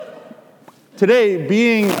Today,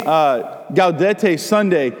 being Gaudete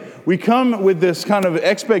Sunday, we come with this kind of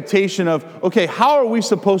expectation of, okay, how are we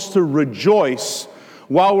supposed to rejoice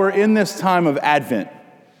while we're in this time of Advent?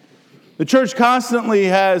 The church constantly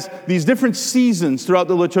has these different seasons throughout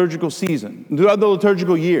the liturgical season, throughout the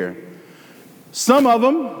liturgical year. Some of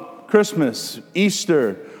them, Christmas,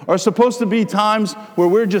 Easter, are supposed to be times where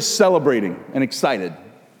we're just celebrating and excited.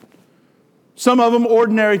 Some of them,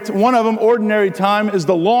 one of them, ordinary time, is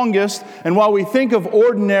the longest. And while we think of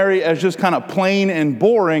ordinary as just kind of plain and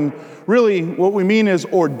boring, really what we mean is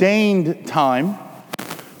ordained time,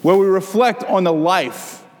 where we reflect on the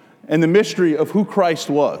life and the mystery of who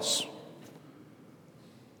Christ was.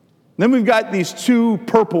 Then we've got these two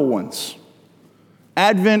purple ones,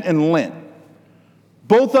 Advent and Lent.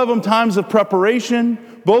 Both of them times of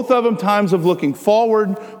preparation, both of them times of looking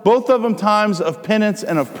forward, both of them times of penance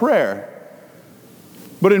and of prayer.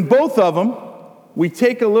 But in both of them, we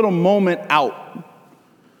take a little moment out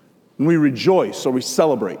and we rejoice or we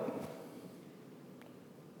celebrate.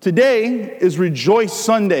 Today is Rejoice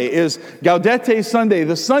Sunday, is Gaudete Sunday,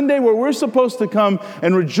 the Sunday where we're supposed to come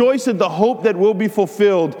and rejoice at the hope that will be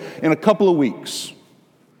fulfilled in a couple of weeks.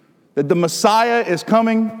 That the Messiah is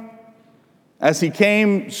coming as he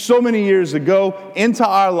came so many years ago into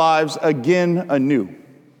our lives again anew.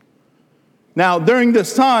 Now, during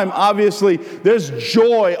this time, obviously, there's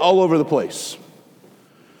joy all over the place.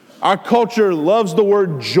 Our culture loves the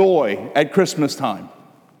word joy at Christmas time.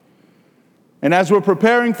 And as we're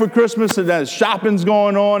preparing for Christmas and as shopping's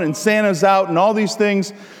going on and Santa's out and all these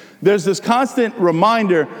things, there's this constant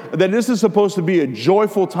reminder that this is supposed to be a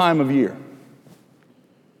joyful time of year.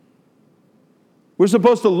 We're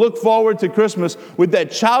supposed to look forward to Christmas with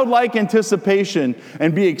that childlike anticipation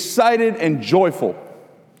and be excited and joyful.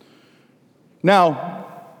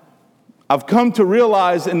 Now, I've come to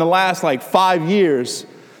realize in the last 5 years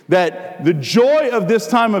that the joy of this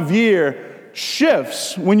time of year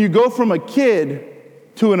shifts when you go from a kid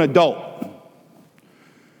to an adult.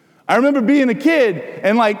 I remember being a kid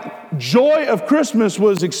and joy of Christmas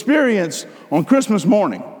was experienced on Christmas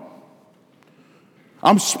morning.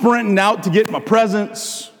 I'm sprinting out to get my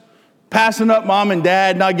presents, passing up mom and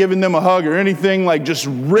dad, not giving them a hug or anything, just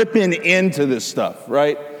ripping into this stuff,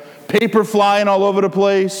 right? Paper flying all over the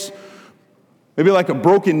place, maybe a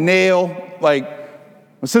broken nail, my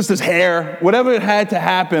sister's hair, whatever it had to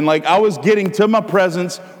happen, I was getting to my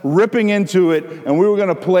presents, ripping into it, and we were going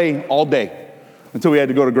to play all day until we had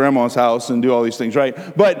to go to grandma's house and do all these things,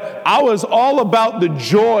 right? But I was all about the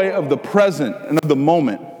joy of the present and of the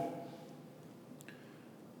moment.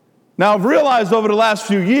 Now, I've realized over the last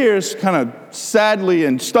few years, kind of sadly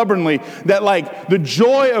and stubbornly, that the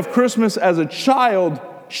joy of Christmas as a child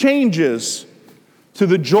changes to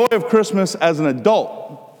the joy of Christmas as an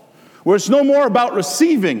adult, where it's no more about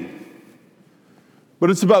receiving, but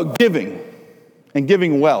it's about giving and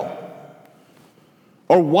giving well,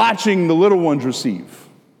 or watching the little ones receive.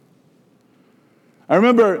 I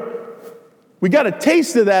remember we got a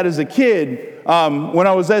taste of that as a kid when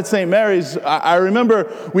I was at St. Mary's. I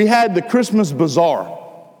remember we had the Christmas Bazaar.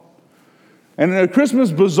 And a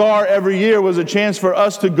Christmas bazaar every year was a chance for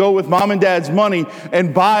us to go with mom and dad's money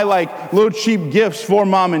and buy little cheap gifts for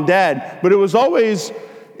mom and dad. But it was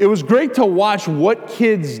great to watch what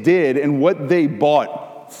kids did and what they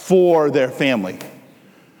bought for their family.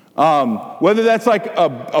 Whether that's a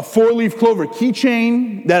 4-leaf clover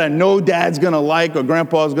keychain that I know dad's going to like or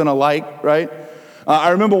grandpa's going to like, right? I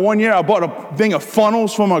remember one year I bought a thing of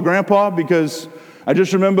funnels for my grandpa because I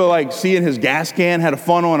just remember seeing his gas can had a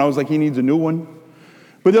funnel and I was like, he needs a new one.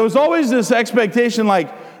 But there was always this expectation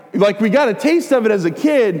we got a taste of it as a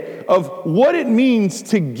kid of what it means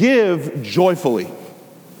to give joyfully.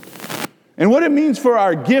 And what it means for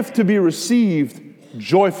our gift to be received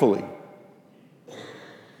joyfully.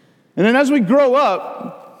 And then as we grow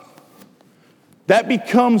up, that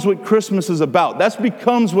becomes what Christmas is about. That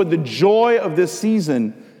becomes what the joy of this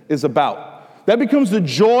season is about. That becomes the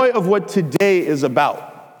joy of what today is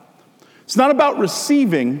about. It's not about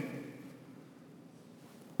receiving,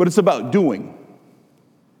 but it's about doing.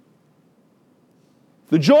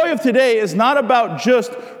 The joy of today is not about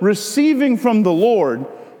just receiving from the Lord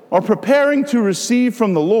or preparing to receive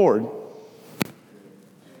from the Lord.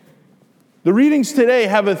 The readings today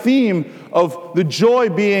have a theme of the joy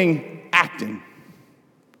being acting.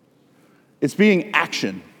 It's being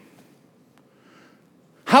action.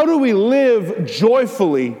 How do we live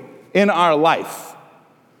joyfully in our life?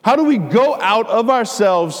 How do we go out of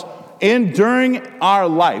ourselves during our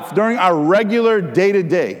life, during our regular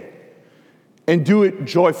day-to-day, and do it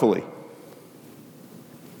joyfully?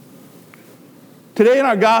 Today in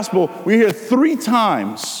our gospel, we hear 3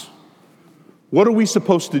 times What are we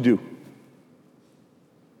supposed to do?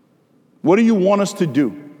 What do you want us to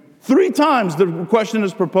do? 3 times the question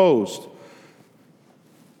is proposed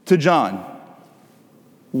to John.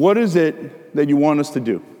 What is it that you want us to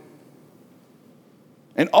do?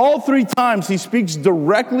 And all 3 times he speaks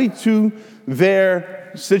directly to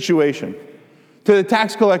their situation. To the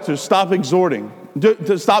tax collectors, stop extorting,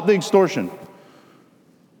 to stop the extortion.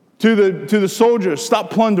 To the soldiers, stop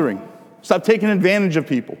plundering, stop taking advantage of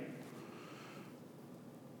people.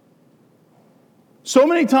 So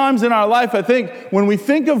many times in our life, I think, when we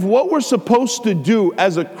think of what we're supposed to do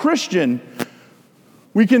as a Christian,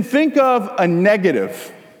 we can think of a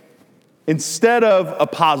negative instead of a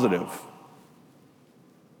positive.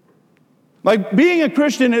 Like, being a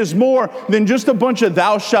Christian is more than just a bunch of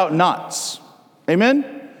thou shalt nots.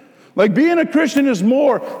 Amen? Like, being a Christian is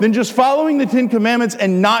more than just following the 10 Commandments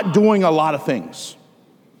and not doing a lot of things.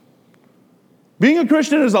 Being a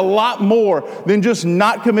Christian is a lot more than just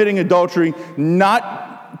not committing adultery,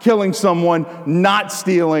 not killing someone, not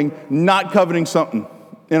stealing, not coveting something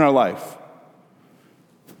in our life.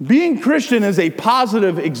 Being Christian is a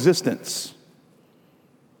positive existence.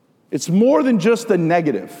 It's more than just a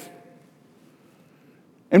negative.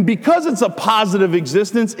 And because it's a positive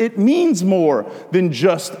existence, it means more than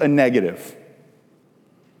just a negative.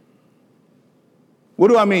 What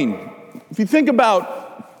do I mean? If you think about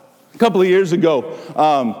a couple of years ago,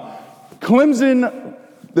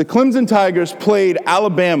 the Clemson Tigers played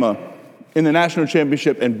Alabama in the national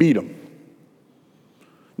championship and beat them.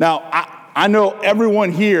 Now, I know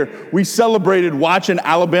everyone here, we celebrated watching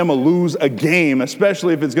Alabama lose a game,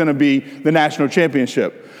 especially if it's going to be the national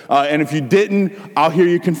championship. And if you didn't, I'll hear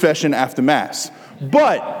your confession after Mass.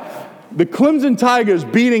 But the Clemson Tigers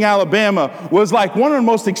beating Alabama was like one of the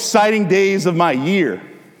most exciting days of my year.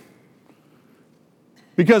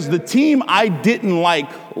 Because the team I didn't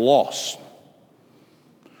like lost.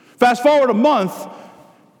 Fast forward a month,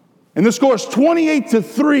 and the score is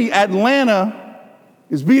 28-3. Atlanta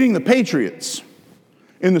is beating the Patriots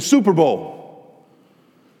in the Super Bowl.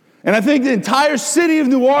 And I think the entire city of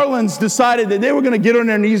New Orleans decided that they were going to get on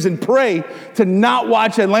their knees and pray to not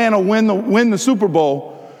watch Atlanta win the Super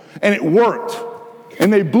Bowl. And it worked.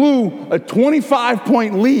 And they blew a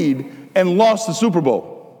 25-point lead and lost the Super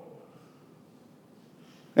Bowl.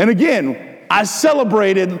 And again, I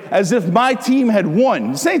celebrated as if my team had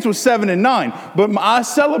won. The Saints were 7-9, but I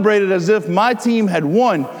celebrated as if my team had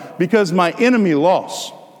won because my enemy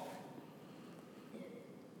lost.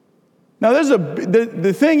 Now,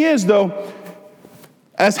 the thing is, though,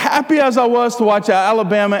 as happy as I was to watch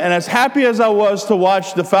Alabama and as happy as I was to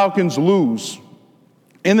watch the Falcons lose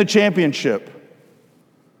in the championship,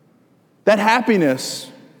 that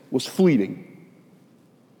happiness was fleeting.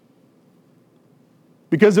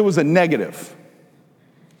 Because it was a negative.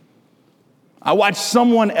 I watched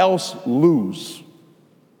someone else lose.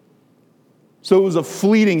 So it was a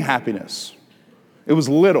fleeting happiness. It was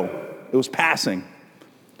little. It was passing.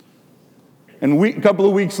 And a couple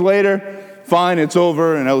of weeks later, fine, it's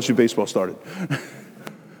over, and LSU baseball started.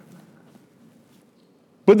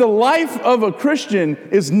 But the life of a Christian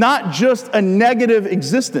is not just a negative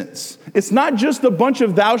existence. It's not just a bunch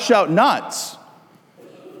of thou shalt nots.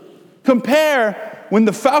 Compare when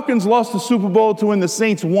the Falcons lost the Super Bowl to when the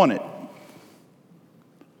Saints won it.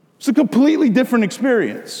 It's a completely different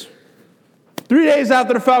experience. 3 days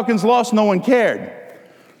after the Falcons lost, no one cared.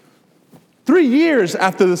 3 years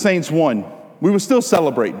after the Saints won, we were still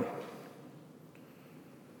celebrating.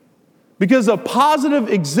 Because a positive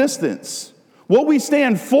existence, what we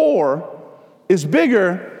stand for, is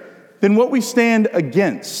bigger than what we stand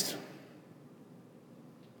against.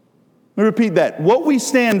 Let me repeat that. What we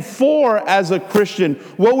stand for as a Christian,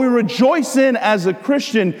 what we rejoice in as a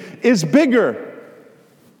Christian, is bigger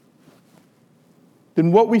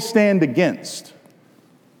than what we stand against.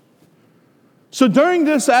 So during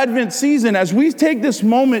this Advent season, as we take this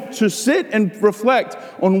moment to sit and reflect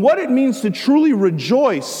on what it means to truly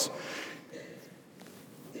rejoice,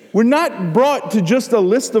 we're not brought to just a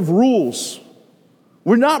list of rules.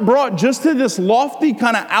 We're not brought just to this lofty,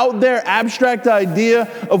 kind of out there, abstract idea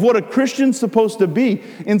of what a Christian's supposed to be.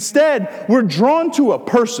 Instead, we're drawn to a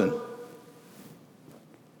person.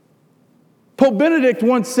 Pope Benedict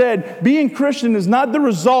once said, being Christian is not the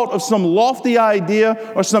result of some lofty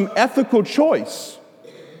idea or some ethical choice.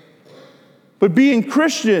 But being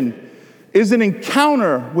Christian is an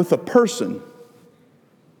encounter with a person.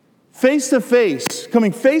 Face to face,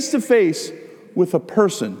 coming face to face with a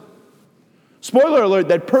person. Spoiler alert,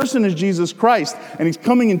 that person is Jesus Christ, and he's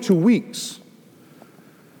coming in 2 weeks.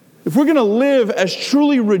 if we're going to live as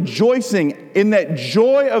truly rejoicing in that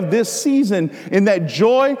joy of this season, in that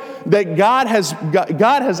joy that God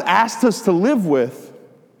has asked us to live with,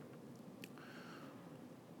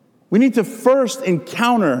 we need to first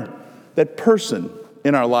encounter that person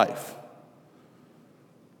in our life.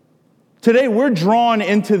 Today, we're drawn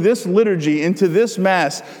into this liturgy, into this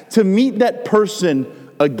Mass, to meet that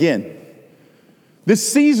person again. This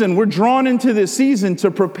season, we're drawn into this season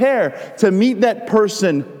to prepare to meet that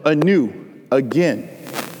person anew, again.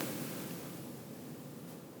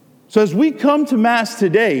 So as we come to Mass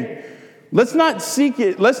today, let's not seek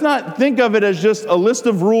it, let's not think of it as just a list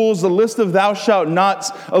of rules, a list of thou shalt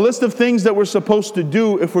nots, a list of things that we're supposed to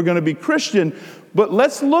do if we're going to be Christian, but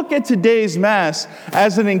let's look at today's Mass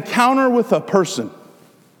as an encounter with a person.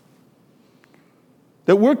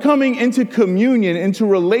 That we're coming into communion, into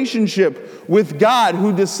relationship with God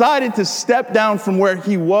who decided to step down from where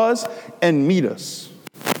he was and meet us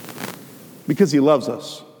because he loves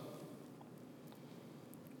us.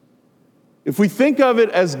 If we think of it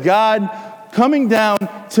as God coming down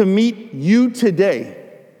to meet you today,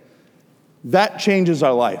 that changes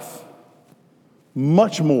our life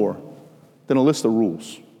much more than a list of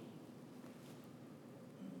rules.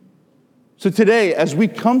 So today, as we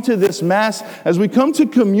come to this Mass, as we come to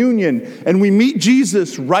communion, and we meet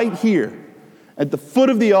Jesus right here at the foot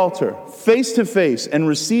of the altar, face to face, and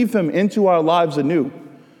receive him into our lives anew,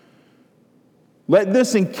 let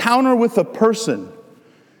this encounter with a person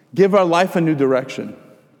give our life a new direction.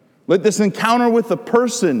 Let this encounter with a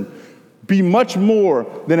person be much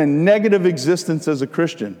more than a negative existence as a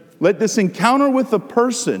Christian. Let this encounter with a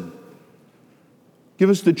person give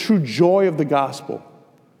us the true joy of the gospel,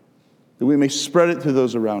 that we may spread it to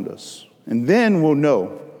those around us. And then we'll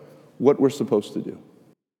know what we're supposed to do.